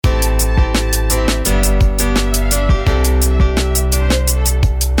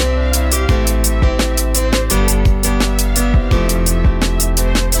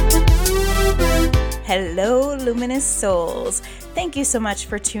luminous souls. Thank you so much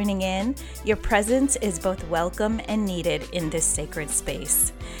for tuning in. Your presence is both welcome and needed in this sacred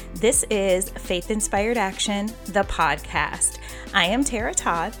space. This is Faith Inspired Action, the podcast. I am Tara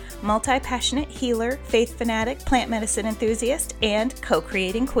Todd, multi-passionate healer, faith fanatic, plant medicine enthusiast, and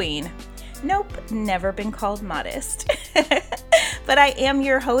co-creating queen. Nope, never been called modest. But I am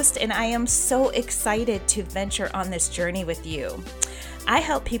your host, and I am so excited to venture on this journey with you. I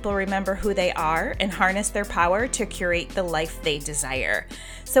help people remember who they are and harness their power to curate the life they desire.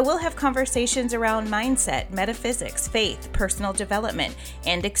 So we'll have conversations around mindset, metaphysics, faith, personal development,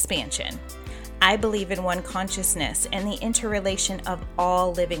 and expansion. I believe in one consciousness and the interrelation of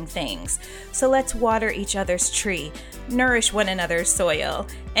all living things. So let's water each other's tree, nourish one another's soil,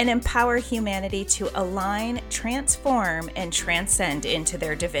 and empower humanity to align, transform, and transcend into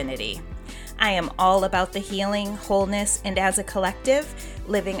their divinity. I am all about the healing, wholeness, and as a collective,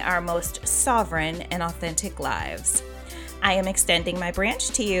 living our most sovereign and authentic lives. I am extending my branch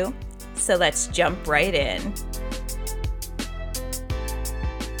to you, so let's jump right in.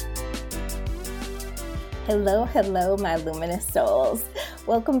 Hello, my luminous souls.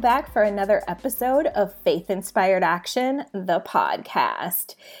 Welcome back for another episode of Faith Inspired Action, the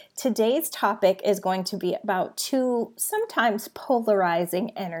podcast. Today's topic is going to be about two sometimes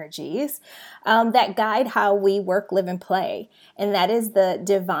polarizing energies that guide how we work, live, and play, and that is the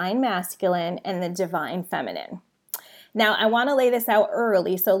divine masculine and the divine feminine. Now, I want to lay this out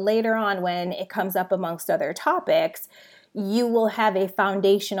early, so later on when it comes up amongst other topics, you will have a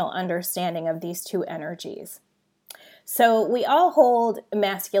foundational understanding of these two energies. So we all hold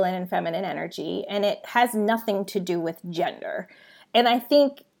masculine and feminine energy, and it has nothing to do with gender. And I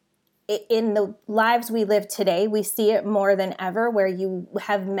think in the lives we live today, we see it more than ever, where you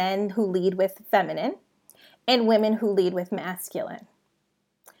have men who lead with feminine and women who lead with masculine.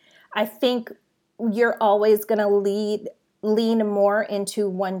 I think you're always going to lean more into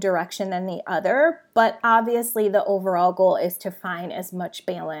one direction than the other, but obviously the overall goal is to find as much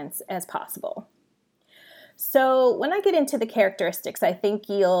balance as possible. So when I get into the characteristics, I think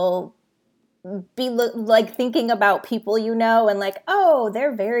you'll be thinking about people you know and oh,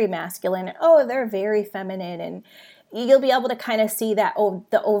 they're very masculine, and oh, they're very feminine, and you'll be able to kind of see that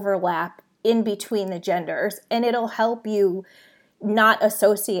the overlap in between the genders, and it'll help you not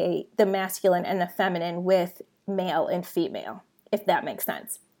associate the masculine and the feminine with male and female, if that makes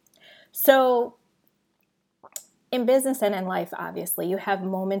sense. So in business and in life, obviously, you have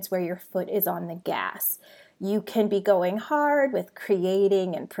moments where your foot is on the gas. You can be going hard with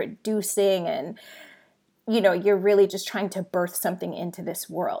creating and producing, and you're really just trying to birth something into this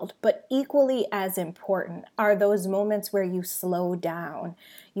world. But equally as important are those moments where you slow down,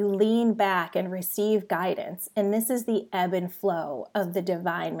 you lean back and receive guidance. And this is the ebb and flow of the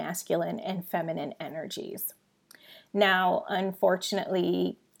divine masculine and feminine energies. Now,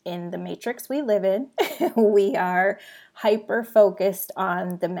 unfortunately, in the matrix we live in, we are hyper-focused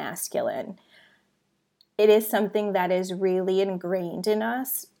on the masculine. It is something that is really ingrained in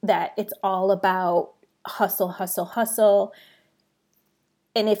us, that it's all about hustle, hustle, hustle.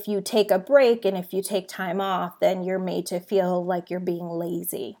 And if you take a break and if you take time off, then you're made to feel like you're being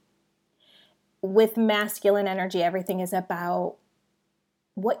lazy. With masculine energy, everything is about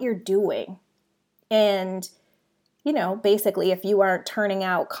what you're doing. And basically, if you aren't turning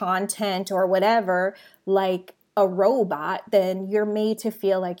out content or whatever like a robot, then you're made to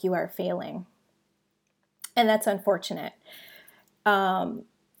feel like you are failing. And that's unfortunate.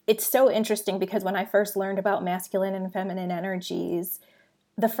 It's so interesting because when I first learned about masculine and feminine energies,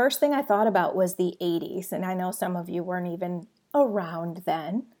 the first thing I thought about was the 80s. And I know some of you weren't even around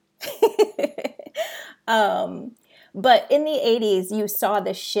then. But in the 80s, you saw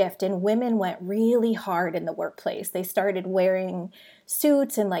the shift and women went really hard in the workplace. They started wearing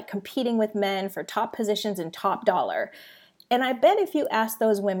suits and competing with men for top positions and top dollar. And I bet if you ask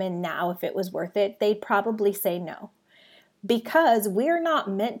those women now if it was worth it, they'd probably say no. Because we're not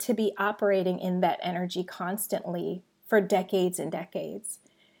meant to be operating in that energy constantly for decades and decades.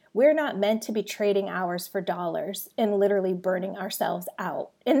 We're not meant to be trading hours for dollars and literally burning ourselves out.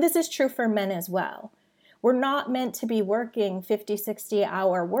 And this is true for men as well. We're not meant to be working 50,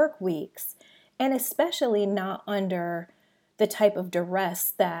 60-hour work weeks, and especially not under the type of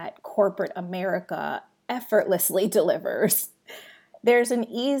duress that corporate America effortlessly delivers. There's an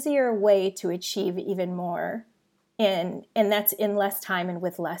easier way to achieve even more, and that's in less time and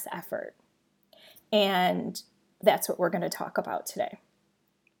with less effort. And that's what we're going to talk about today.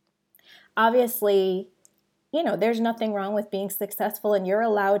 Obviously, there's nothing wrong with being successful, and you're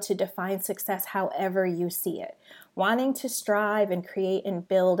allowed to define success however you see it. wanting to strive and create and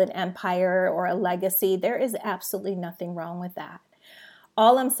build an empire or a legacy, there is absolutely nothing wrong with that.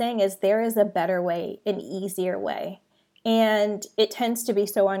 All I'm saying is there is a better way, an easier way. And it tends to be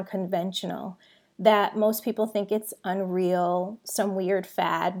so unconventional that most people think it's unreal, some weird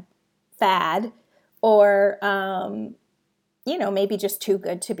fad, or, maybe just too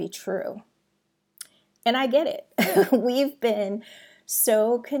good to be true. And I get it. We've been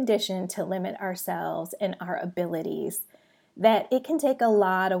so conditioned to limit ourselves and our abilities that it can take a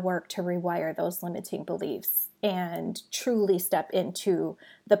lot of work to rewire those limiting beliefs and truly step into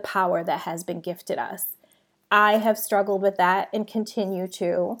the power that has been gifted us. I have struggled with that and continue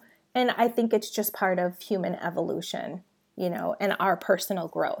to. And I think it's just part of human evolution, and our personal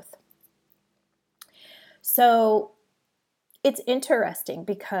growth. So it's interesting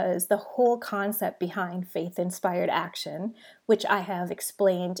because the whole concept behind faith-inspired action, which I have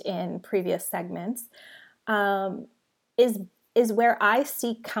explained in previous segments, is where I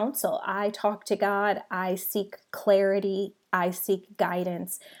seek counsel. I talk to God. I seek clarity. I seek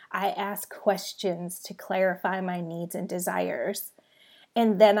guidance. I ask questions to clarify my needs and desires.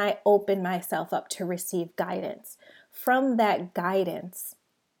 And then I open myself up to receive guidance. From that guidance,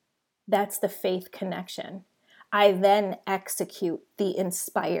 that's the faith connection. I then execute the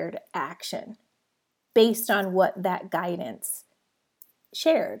inspired action based on what that guidance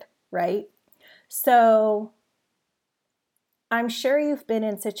shared, right? So I'm sure you've been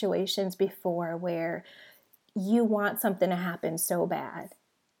in situations before where you want something to happen so bad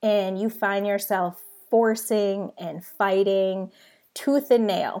and you find yourself forcing and fighting tooth and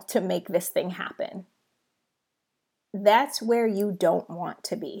nail to make this thing happen. That's where you don't want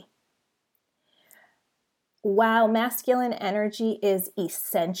to be. While masculine energy is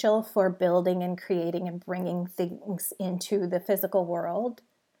essential for building and creating and bringing things into the physical world,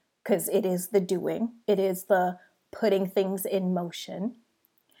 because it is the doing, it is the putting things in motion,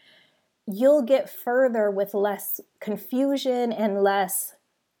 you'll get further with less confusion and less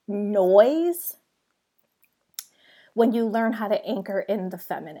noise when you learn how to anchor in the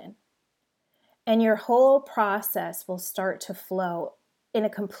feminine. And your whole process will start to flow in a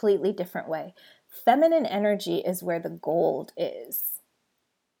completely different way. Feminine energy is where the gold is.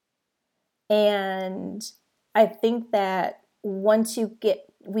 And I think that once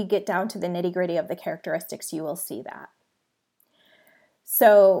we get down to the nitty-gritty of the characteristics, you will see that.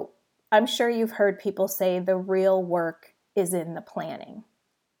 So I'm sure you've heard people say the real work is in the planning.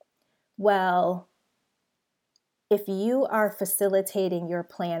 Well, if you are facilitating your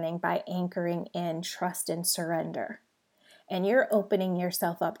planning by anchoring in trust and surrender, and you're opening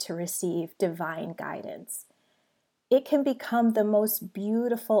yourself up to receive divine guidance, it can become the most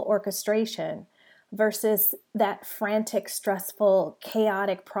beautiful orchestration versus that frantic, stressful,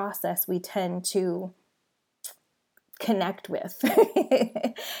 chaotic process we tend to connect with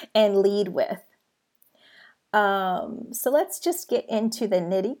and lead with. So let's just get into the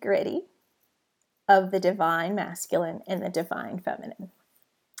nitty-gritty of the divine masculine and the divine feminine.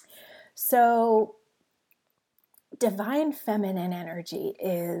 So divine feminine energy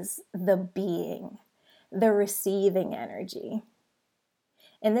is the being, the receiving energy.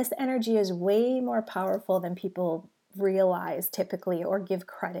 And this energy is way more powerful than people realize typically or give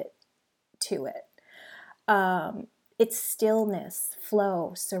credit to it. It's stillness,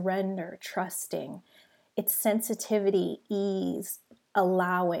 flow, surrender, trusting. It's sensitivity, ease,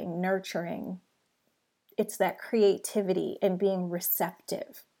 allowing, nurturing. It's that creativity and being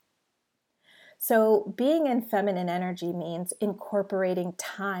receptive. So being in feminine energy means incorporating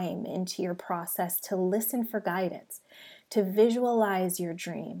time into your process to listen for guidance, to visualize your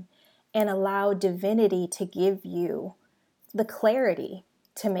dream, and allow divinity to give you the clarity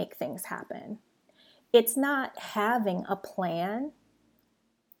to make things happen. It's not having a plan.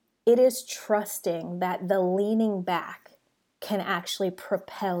 It is trusting that the leaning back can actually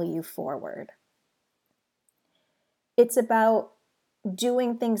propel you forward. It's about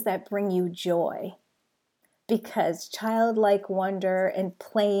doing things that bring you joy, because childlike wonder and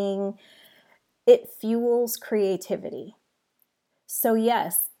playing, it fuels creativity. So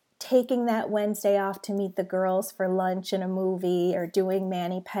yes, taking that Wednesday off to meet the girls for lunch and a movie, or doing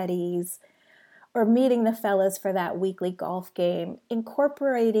mani-pedis, or meeting the fellas for that weekly golf game,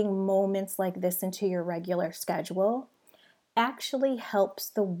 incorporating moments like this into your regular schedule actually helps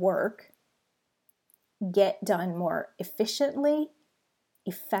the work get done more efficiently,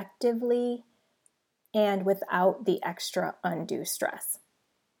 effectively, and without the extra undue stress.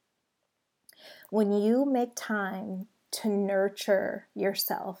 When you make time to nurture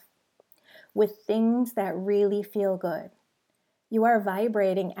yourself with things that really feel good, You are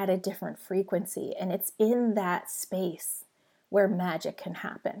vibrating at a different frequency, and it's in that space where magic can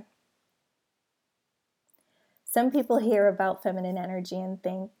happen. Some people hear about feminine energy and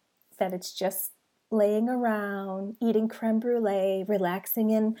think that it's just laying around, eating creme brulee,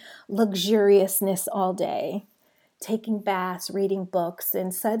 relaxing in luxuriousness all day, taking baths, reading books,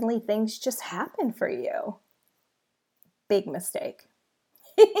 and suddenly things just happen for you. Big mistake.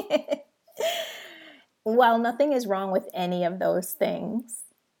 While nothing is wrong with any of those things,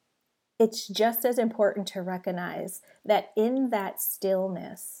 it's just as important to recognize that in that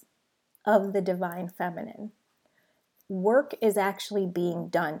stillness of the divine feminine, work is actually being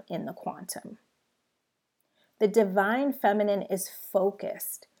done in the quantum. The divine feminine is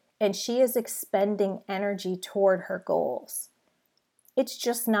focused, and she is expending energy toward her goals. It's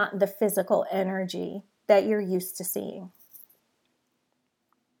just not the physical energy that you're used to seeing.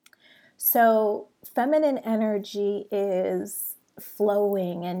 So feminine energy is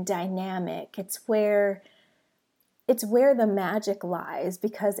flowing and dynamic. It's where the magic lies,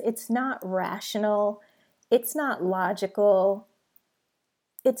 because it's not rational, it's not logical.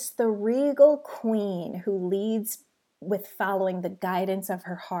 It's the regal queen who leads with following the guidance of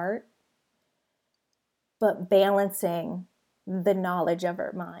her heart, but balancing the knowledge of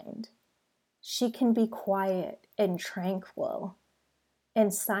her mind. She can be quiet and tranquil,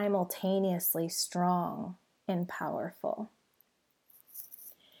 and simultaneously strong and powerful.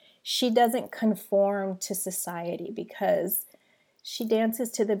 She doesn't conform to society because she dances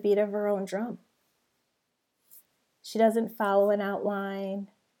to the beat of her own drum. She doesn't follow an outline,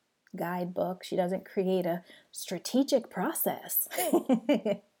 guidebook. She doesn't create a strategic process.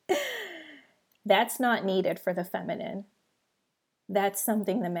 That's not needed for the feminine. That's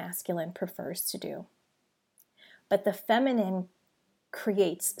something the masculine prefers to do. But the feminine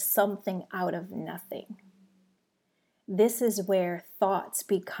creates something out of nothing. This is where thoughts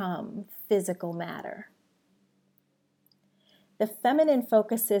become physical matter. The feminine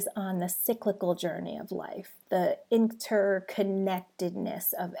focuses on the cyclical journey of life, the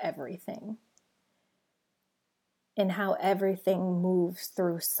interconnectedness of everything, and how everything moves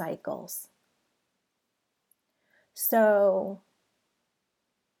through cycles. So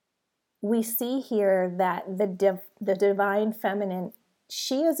we see here that the divine feminine,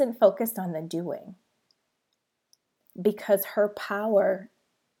 she isn't focused on the doing, because her power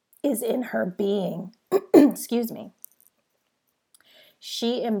is in her being. Excuse me.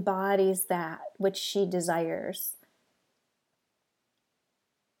 She embodies that which she desires.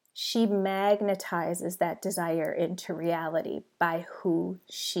 She magnetizes that desire into reality by who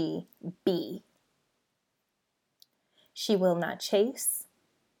she be. She will not chase.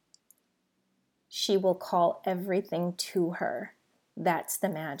 She will call everything to her. That's the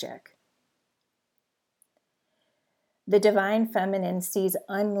magic. The divine feminine sees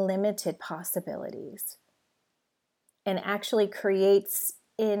unlimited possibilities and actually creates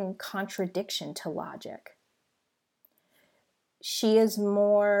in contradiction to logic. She is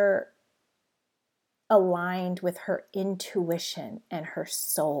more aligned with her intuition and her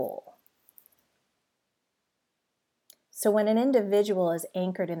soul. So when an individual is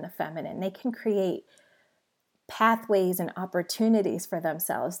anchored in the feminine, they can create pathways and opportunities for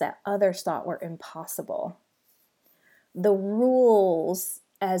themselves that others thought were impossible. The rules,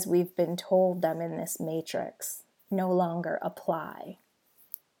 as we've been told them in this matrix, no longer apply.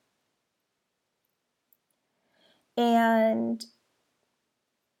 And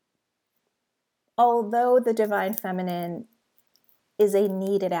although the divine feminine is a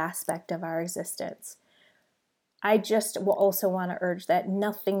needed aspect of our existence, I just will also want to urge that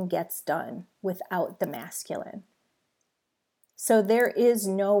nothing gets done without the masculine. So there is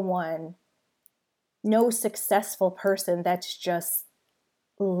no successful person that's just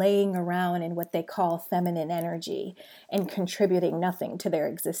laying around in what they call feminine energy and contributing nothing to their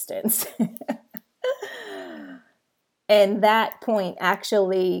existence. And that point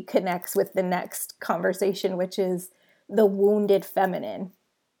actually connects with the next conversation, which is the wounded feminine,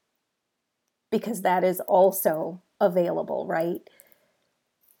 because that is also available, right?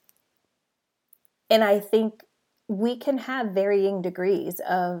 And I think we can have varying degrees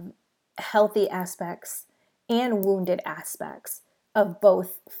of healthy aspects and wounded aspects of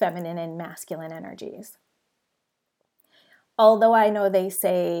both feminine and masculine energies. Although I know they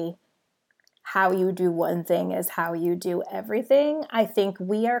say how you do one thing is how you do everything, I think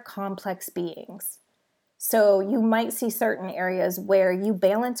we are complex beings. So you might see certain areas where you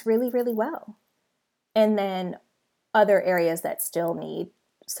balance really, really well, and then other areas that still need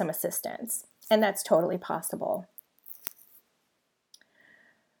some assistance. And that's totally possible.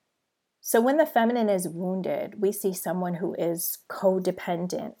 So when the feminine is wounded, we see someone who is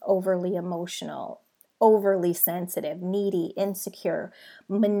codependent, overly emotional, overly sensitive, needy, insecure,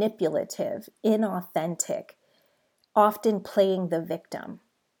 manipulative, inauthentic, often playing the victim.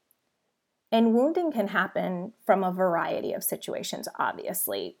 And wounding can happen from a variety of situations,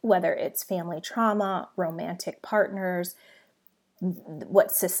 obviously, whether it's family trauma, romantic partners,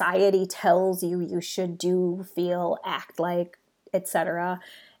 what society tells you you should do, feel, act like, etc.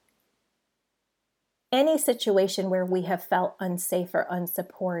 Any situation where we have felt unsafe or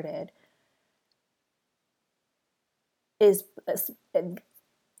unsupported is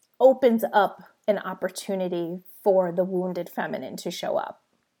opens up an opportunity for the wounded feminine to show up.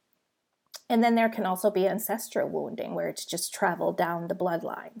 And then there can also be ancestral wounding where it's just traveled down the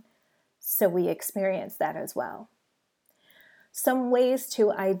bloodline. So we experience that as well. Some ways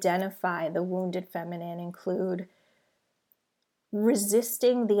to identify the wounded feminine include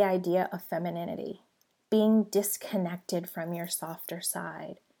resisting the idea of femininity, being disconnected from your softer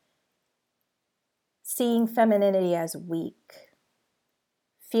side, seeing femininity as weak,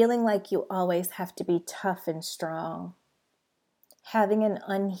 feeling like you always have to be tough and strong, having an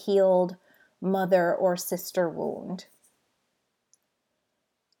unhealed mother or sister wound,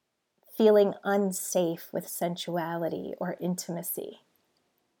 feeling unsafe with sensuality or intimacy.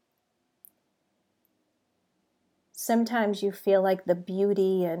 Sometimes you feel like the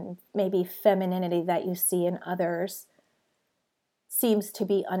beauty and maybe femininity that you see in others seems to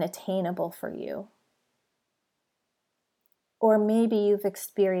be unattainable for you. Or maybe you've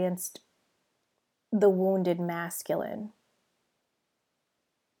experienced the wounded masculine,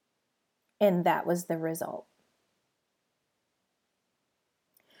 and that was the result.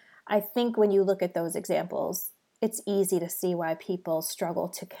 I think when you look at those examples, it's easy to see why people struggle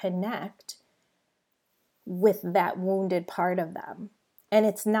to connect with that wounded part of them. And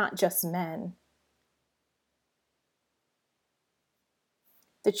it's not just men.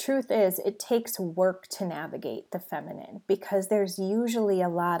 The truth is, it takes work to navigate the feminine because there's usually a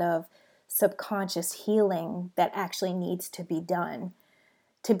lot of subconscious healing that actually needs to be done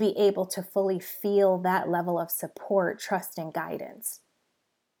to be able to fully feel that level of support, trust, and guidance.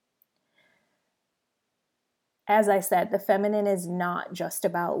 As I said, the feminine is not just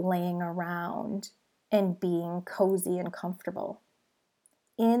about laying around and being cozy and comfortable.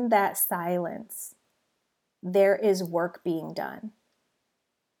 In that silence, there is work being done.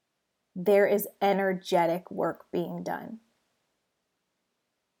 There is energetic work being done.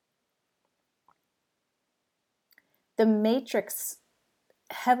 The matrix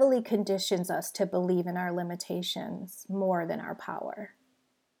heavily conditions us to believe in our limitations more than our power.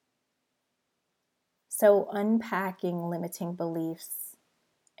 So unpacking limiting beliefs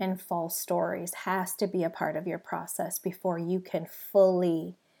and false stories has to be a part of your process before you can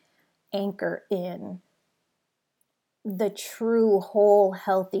fully anchor in the true, whole,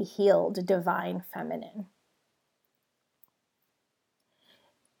 healthy, healed, divine feminine.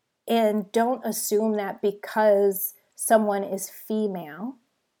 And don't assume that because someone is female,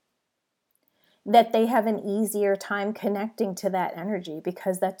 that they have an easier time connecting to that energy,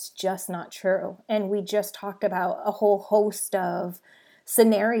 because that's just not true. And we just talked about a whole host of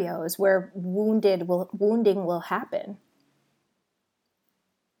scenarios where wounding will happen.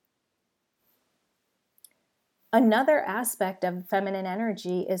 Another aspect of feminine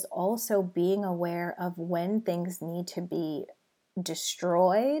energy is also being aware of when things need to be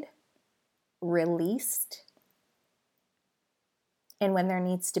destroyed, released, and when there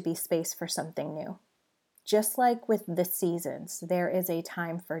needs to be space for something new. Just like with the seasons, there is a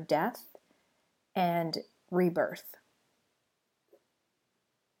time for death and rebirth.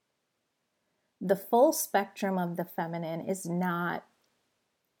 The full spectrum of the feminine is not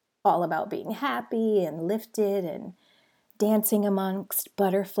all about being happy and lifted and dancing amongst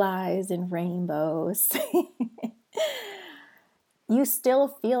butterflies and rainbows. You still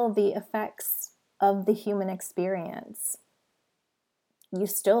feel the effects of the human experience. You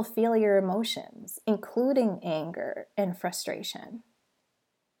still feel your emotions, including anger and frustration.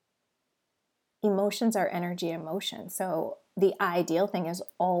 Emotions are energy in motion, so the ideal thing is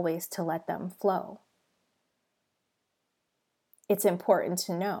always to let them flow. It's important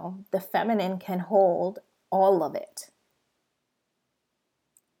to know the feminine can hold all of it.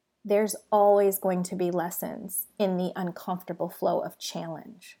 There's always going to be lessons in the uncomfortable flow of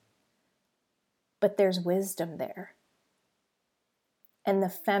challenge, but there's wisdom there. And the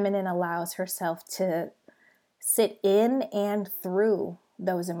feminine allows herself to sit in and through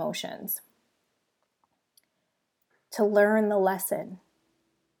those emotions, to learn the lesson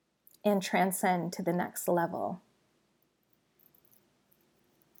and transcend to the next level.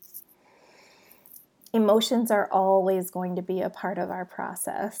 Emotions are always going to be a part of our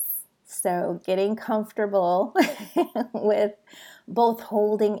process. So getting comfortable with both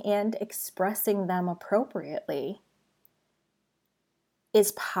holding and expressing them appropriately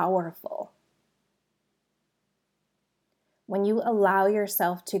is powerful. When you allow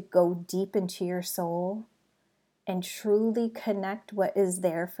yourself to go deep into your soul and truly connect what is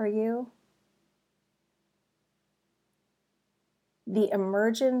there for you, the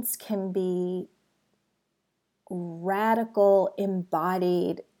emergence can be radical,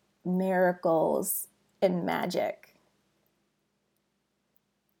 embodied miracles and magic.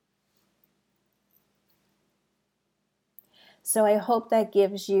 So I hope that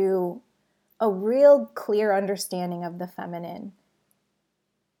gives you a real clear understanding of the feminine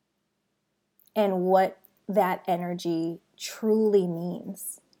and what that energy truly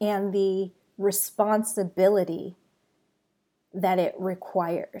means and the responsibility that it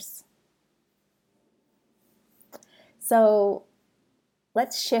requires. So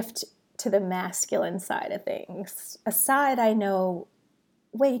let's shift to the masculine side of things, a side I know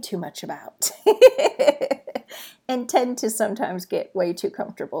way too much about and tend to sometimes get way too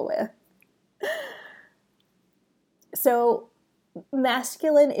comfortable with. So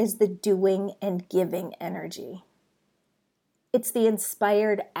masculine is the doing and giving energy. It's the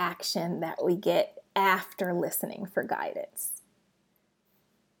inspired action that we get after listening for guidance.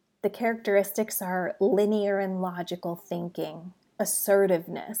 The characteristics are linear and logical thinking,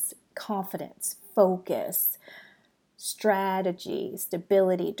 assertiveness, confidence, focus, strategy,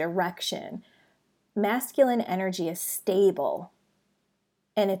 stability, direction. Masculine energy is stable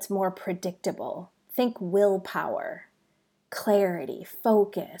and it's more predictable. Think willpower, clarity,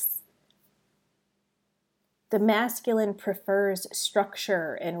 focus. The masculine prefers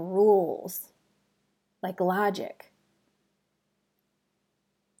structure and rules, like logic.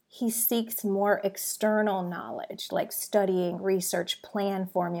 He seeks more external knowledge, like studying, research, plan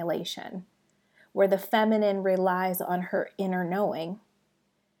formulation, where the feminine relies on her inner knowing.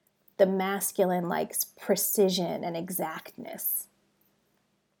 The masculine likes precision and exactness.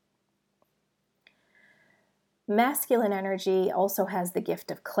 Masculine energy also has the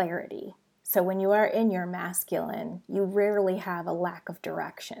gift of clarity. So when you are in your masculine, you rarely have a lack of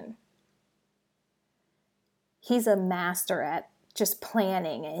direction. He's a master at just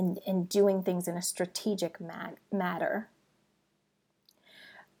planning and doing things in a strategic manner.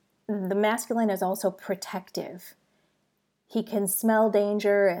 The masculine is also protective. He can smell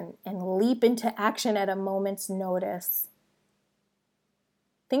danger and leap into action at a moment's notice.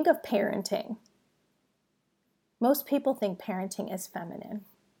 Think of parenting. Most people think parenting is feminine,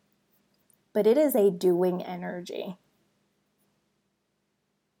 but it is a doing energy.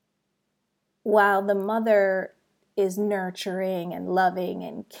 While the mother is nurturing and loving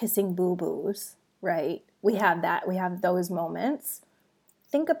and kissing boo-boos, right? We have that. We have those moments.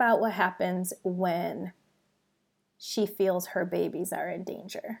 Think about what happens when she feels her babies are in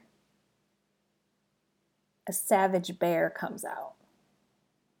danger. A savage bear comes out.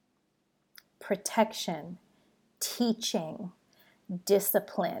 Protection, teaching,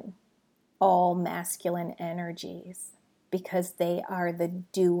 discipline, all masculine energies, because they are the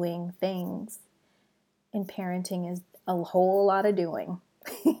doing things. And parenting is a whole lot of doing.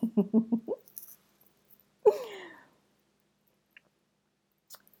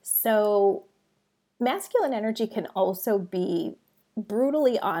 So masculine energy can also be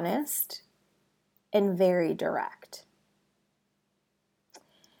brutally honest and very direct.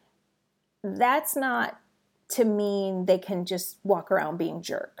 That's not to mean they can just walk around being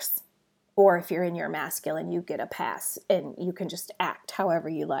jerks. Or if you're in your masculine, you get a pass and you can just act however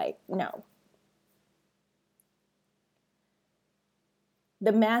you like. No.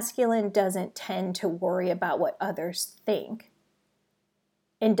 The masculine doesn't tend to worry about what others think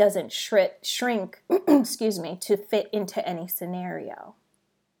and doesn't shrink to fit into any scenario.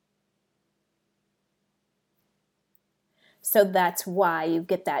 So that's why you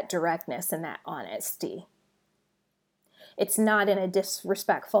get that directness and that honesty. It's not in a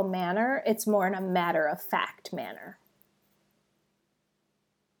disrespectful manner. It's more in a matter-of-fact manner.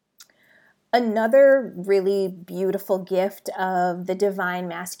 Another really beautiful gift of the divine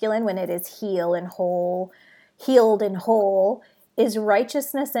masculine when it is healed and whole, is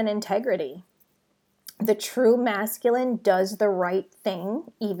righteousness and integrity. The true masculine does the right thing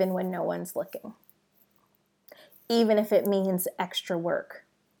even when no one's looking, even if it means extra work.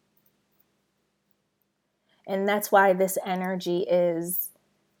 And that's why this energy is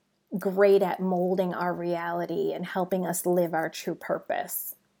great at molding our reality and helping us live our true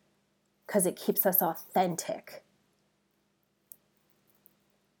purpose, because it keeps us authentic.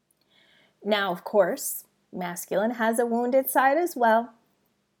 Now, of course, masculine has a wounded side as well.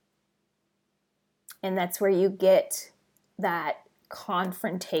 And that's where you get that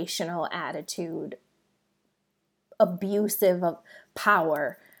confrontational attitude, abusive of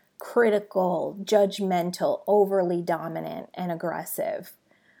power, critical, judgmental, overly dominant and aggressive,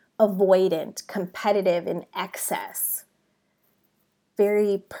 avoidant, competitive in excess,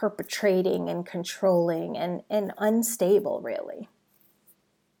 very perpetrating and controlling and unstable, really.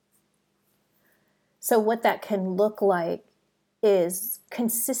 So what that can look like is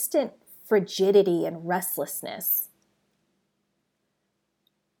consistent frigidity and restlessness.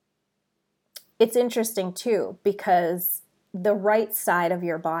 It's interesting too, because the right side of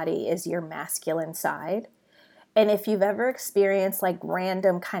your body is your masculine side. And if you've ever experienced like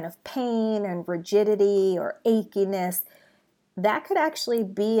random kind of pain and rigidity or achiness, that could actually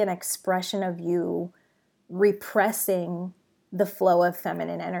be an expression of you repressing the flow of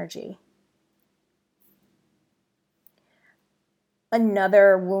feminine energy.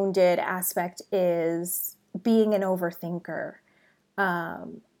 Another wounded aspect is being an overthinker,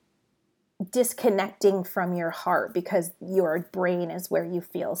 disconnecting from your heart because your brain is where you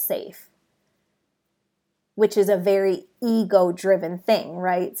feel safe, which is a very ego-driven thing,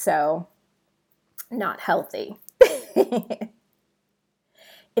 right? So not healthy.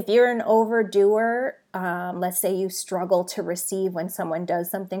 If you're an overdoer, let's say you struggle to receive when someone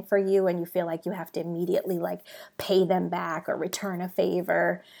does something for you and you feel like you have to immediately like pay them back or return a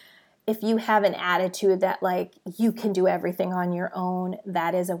favor. If you have an attitude that like you can do everything on your own,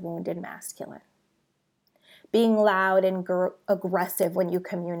 that is a wounded masculine. Being loud and aggressive when you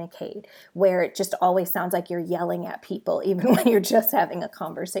communicate, where it just always sounds like you're yelling at people, even when you're just having a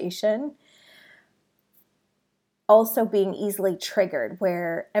conversation. Also being easily triggered,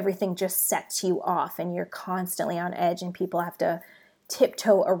 where everything just sets you off and you're constantly on edge and people have to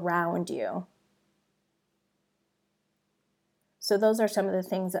tiptoe around you. So those are some of the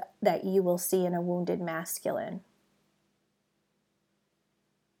things that you will see in a wounded masculine.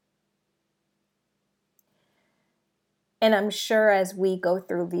 And I'm sure as we go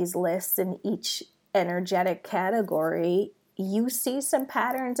through these lists in each energetic category, you see some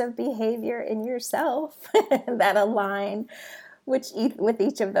patterns of behavior in yourself that align with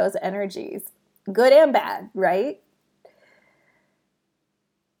each of those energies, good and bad, right?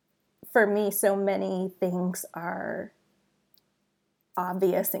 For me, so many things are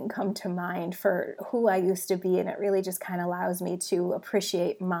obvious and come to mind for who I used to be, and it really just kind of allows me to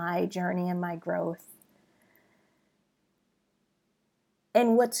appreciate my journey and my growth.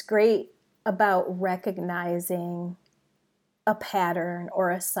 And what's great about recognizing a pattern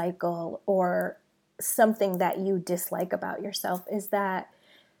or a cycle or something that you dislike about yourself is that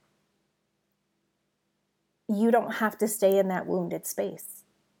you don't have to stay in that wounded space.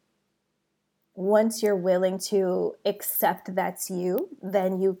 Once you're willing to accept that's you,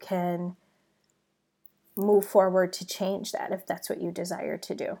 then you can move forward to change that if that's what you desire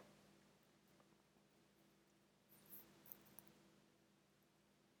to do.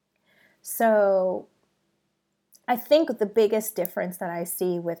 So I think the biggest difference that I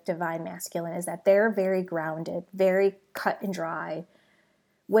see with divine masculine is that they're very grounded, very cut and dry,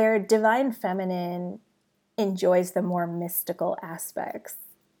 where divine feminine enjoys the more mystical aspects.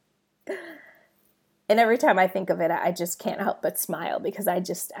 And every time I think of it, I just can't help but smile because I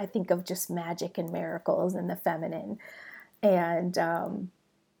think of just magic and miracles in the feminine. And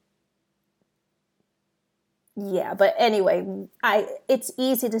yeah, but anyway, it's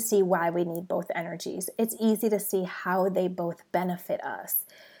easy to see why we need both energies. It's easy to see how they both benefit us.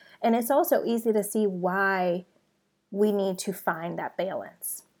 And it's also easy to see why we need to find that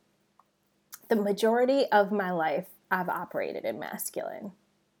balance. The majority of my life, I've operated in masculine.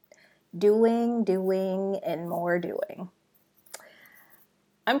 Doing, and more doing.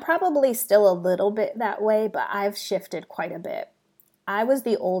 I'm probably still a little bit that way, but I've shifted quite a bit. I was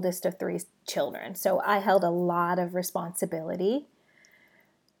the oldest of 3 children, so I held a lot of responsibility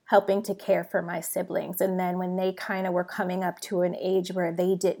helping to care for my siblings. And then when they kind of were coming up to an age where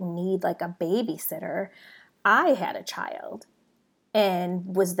they didn't need like a babysitter, I had a child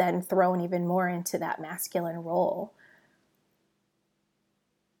and was then thrown even more into that masculine role.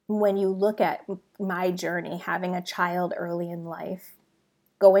 When you look at my journey, having a child early in life,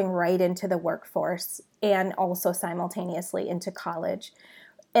 going right into the workforce and also simultaneously into college,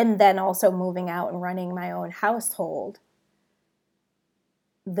 and then also moving out and running my own household,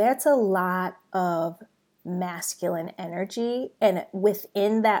 that's a lot of masculine energy. And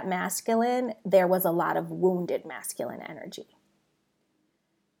within that masculine, there was a lot of wounded masculine energy.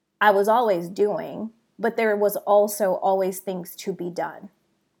 I was always doing, but there was also always things to be done.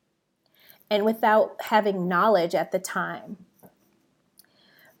 And without having knowledge at the time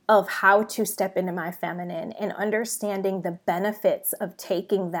of how to step into my feminine and understanding the benefits of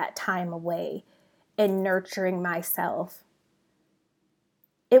taking that time away and nurturing myself,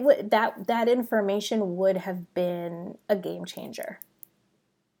 it would that information would have been a game changer.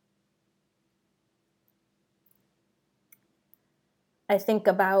 I think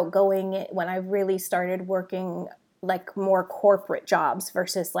about when I really started working like more corporate jobs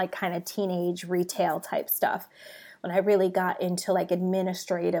versus like kind of teenage retail type stuff. When I really got into like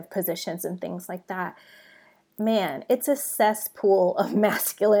administrative positions and things like that, man, it's a cesspool of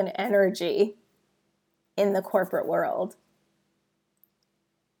masculine energy in the corporate world.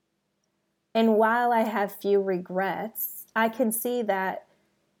 And while I have few regrets, I can see that,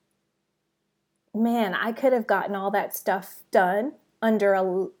 man, I could have gotten all that stuff done under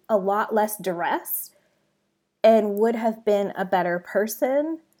a lot less duress and would have been a better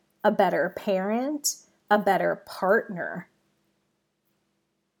person, a better parent, a better partner.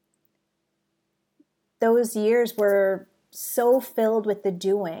 Those years were so filled with the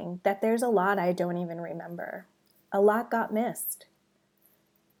doing that there's a lot I don't even remember. A lot got missed.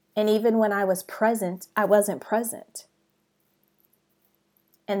 And even when I was present, I wasn't present.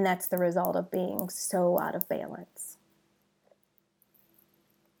 And that's the result of being so out of balance.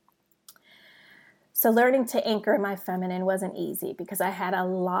 So learning to anchor my feminine wasn't easy because I had a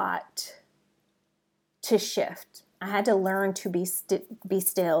lot to shift. I had to learn to be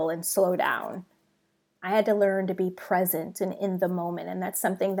still and slow down. I had to learn to be present and in the moment. And that's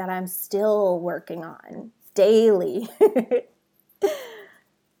something that I'm still working on daily.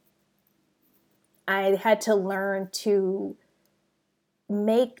 I had to learn to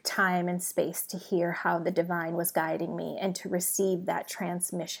make time and space to hear how the divine was guiding me and to receive that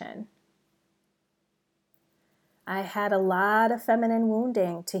transmission. I had a lot of feminine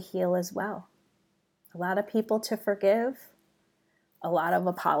wounding to heal as well. A lot of people to forgive, a lot of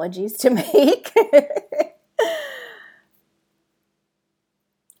apologies to make.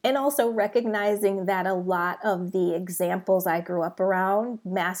 And also recognizing that a lot of the examples I grew up around,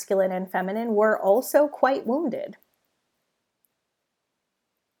 masculine and feminine, were also quite wounded.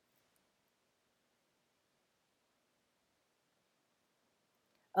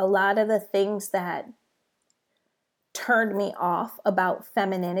 A lot of the things that turned me off about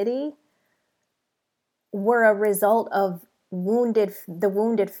femininity were a result of the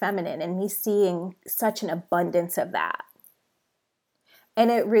wounded feminine and me seeing such an abundance of that. And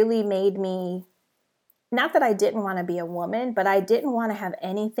it really made me, not that I didn't want to be a woman, but I didn't want to have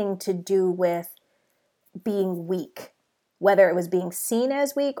anything to do with being weak, whether it was being seen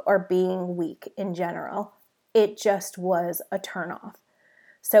as weak or being weak in general. It just was a turnoff.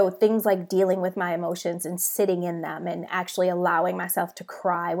 So things like dealing with my emotions and sitting in them and actually allowing myself to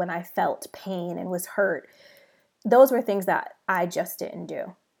cry when I felt pain and was hurt, those were things that I just didn't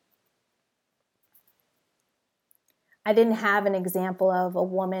do. I didn't have an example of a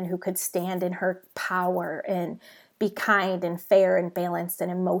woman who could stand in her power and be kind and fair and balanced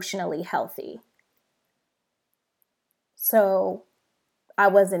and emotionally healthy. So I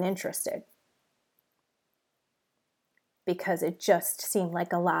wasn't interested because it just seemed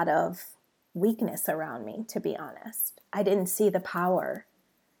like a lot of weakness around me, to be honest. I didn't see the power.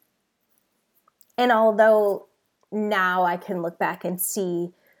 And although now I can look back and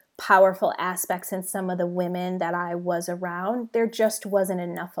see powerful aspects in some of the women that I was around, there just wasn't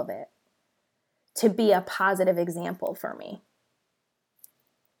enough of it to be a positive example for me.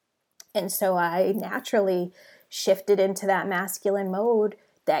 And so I naturally shifted into that masculine mode,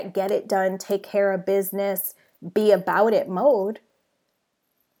 that get it done, take care of business, be about it mode,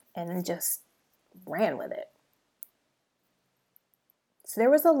 and just ran with it. So there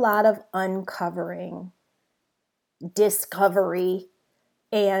was a lot of uncovering, discovery,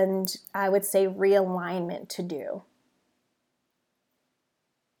 and I would say realignment to do.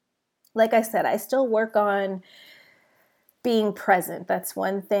 Like I said, I still work on being present. That's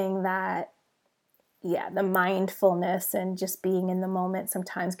one thing that, the mindfulness and just being in the moment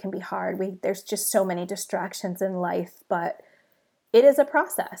sometimes can be hard. There's just so many distractions in life, but it is a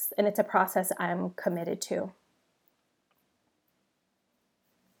process, and it's a process I'm committed to.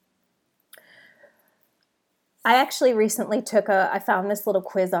 I actually recently I found this little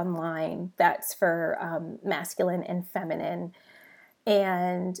quiz online that's for masculine and feminine.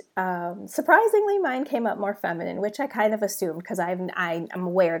 And surprisingly, mine came up more feminine, which I kind of assumed because I'm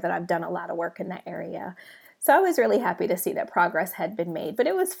aware that I've done a lot of work in that area. So I was really happy to see that progress had been made, but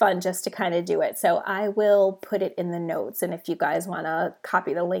it was fun just to kind of do it. So I will put it in the notes. And if you guys want to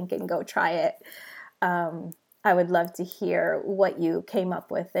copy the link and go try it, I would love to hear what you came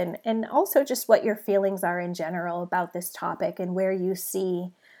up with and also just what your feelings are in general about this topic and where you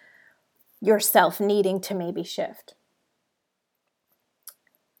see yourself needing to maybe shift.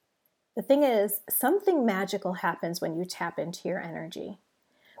 The thing is, something magical happens when you tap into your energy.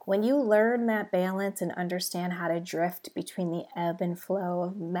 When you learn that balance and understand how to drift between the ebb and flow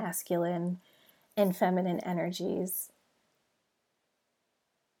of masculine and feminine energies,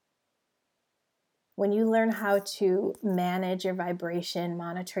 when you learn how to manage your vibration,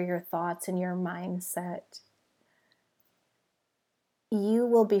 monitor your thoughts and your mindset, you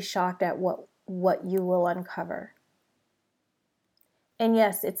will be shocked at what you will uncover. And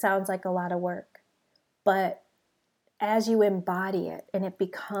yes, it sounds like a lot of work, but as you embody it and it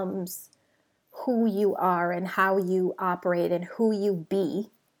becomes who you are and how you operate and who you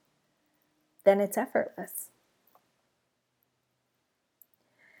be, then it's effortless.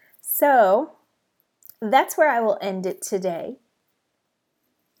 So that's where I will end it today.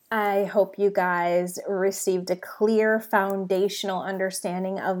 I hope you guys received a clear foundational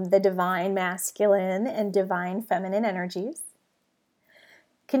understanding of the divine masculine and divine feminine energies.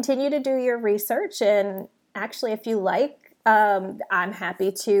 Continue to do your research, and actually, if you like, I'm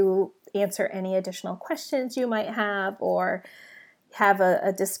happy to answer any additional questions you might have or have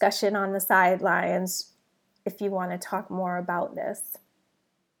a discussion on the sidelines if you want to talk more about this.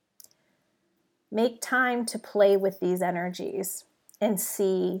 Make time to play with these energies and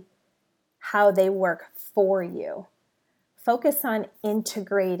see how they work for you. Focus on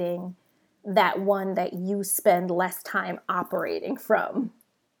integrating that one that you spend less time operating from.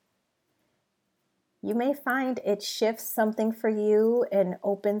 You may find it shifts something for you and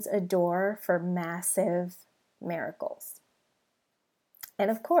opens a door for massive miracles. And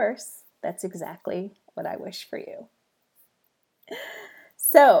of course, that's exactly what I wish for you.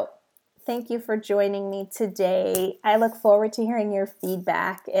 So, thank you for joining me today. I look forward to hearing your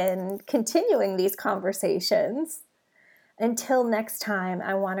feedback and continuing these conversations. Until next time,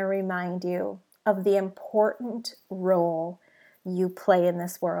 I want to remind you of the important role you play in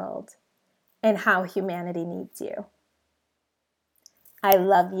this world and how humanity needs you. I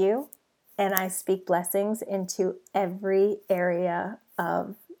love you, and I speak blessings into every area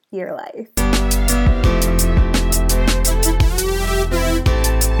of your life.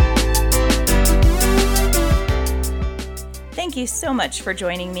 Thank you so much for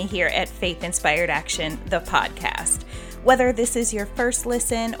joining me here at Faith Inspired Action, the podcast. Whether this is your first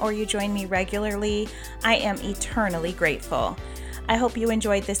listen or you join me regularly, I am eternally grateful. I hope you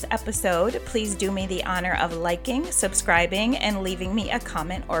enjoyed this episode. Please do me the honor of liking, subscribing, and leaving me a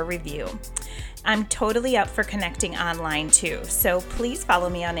comment or review. I'm totally up for connecting online too, so please follow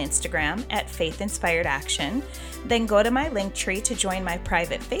me on Instagram at Faith Inspired Action. Then go to my Linktree to join my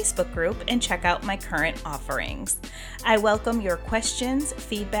private Facebook group and check out my current offerings. I welcome your questions,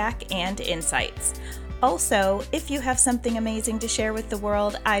 feedback, and insights. Also, if you have something amazing to share with the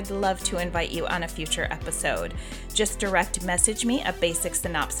world, I'd love to invite you on a future episode. Just direct message me a basic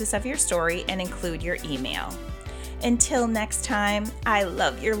synopsis of your story and include your email. Until next time, I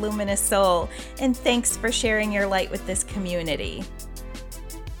love your luminous soul, and thanks for sharing your light with this community.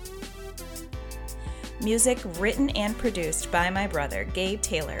 Music written and produced by my brother, Gabe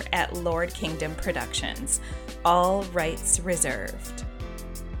Taylor at Lord Kingdom Productions. All rights reserved.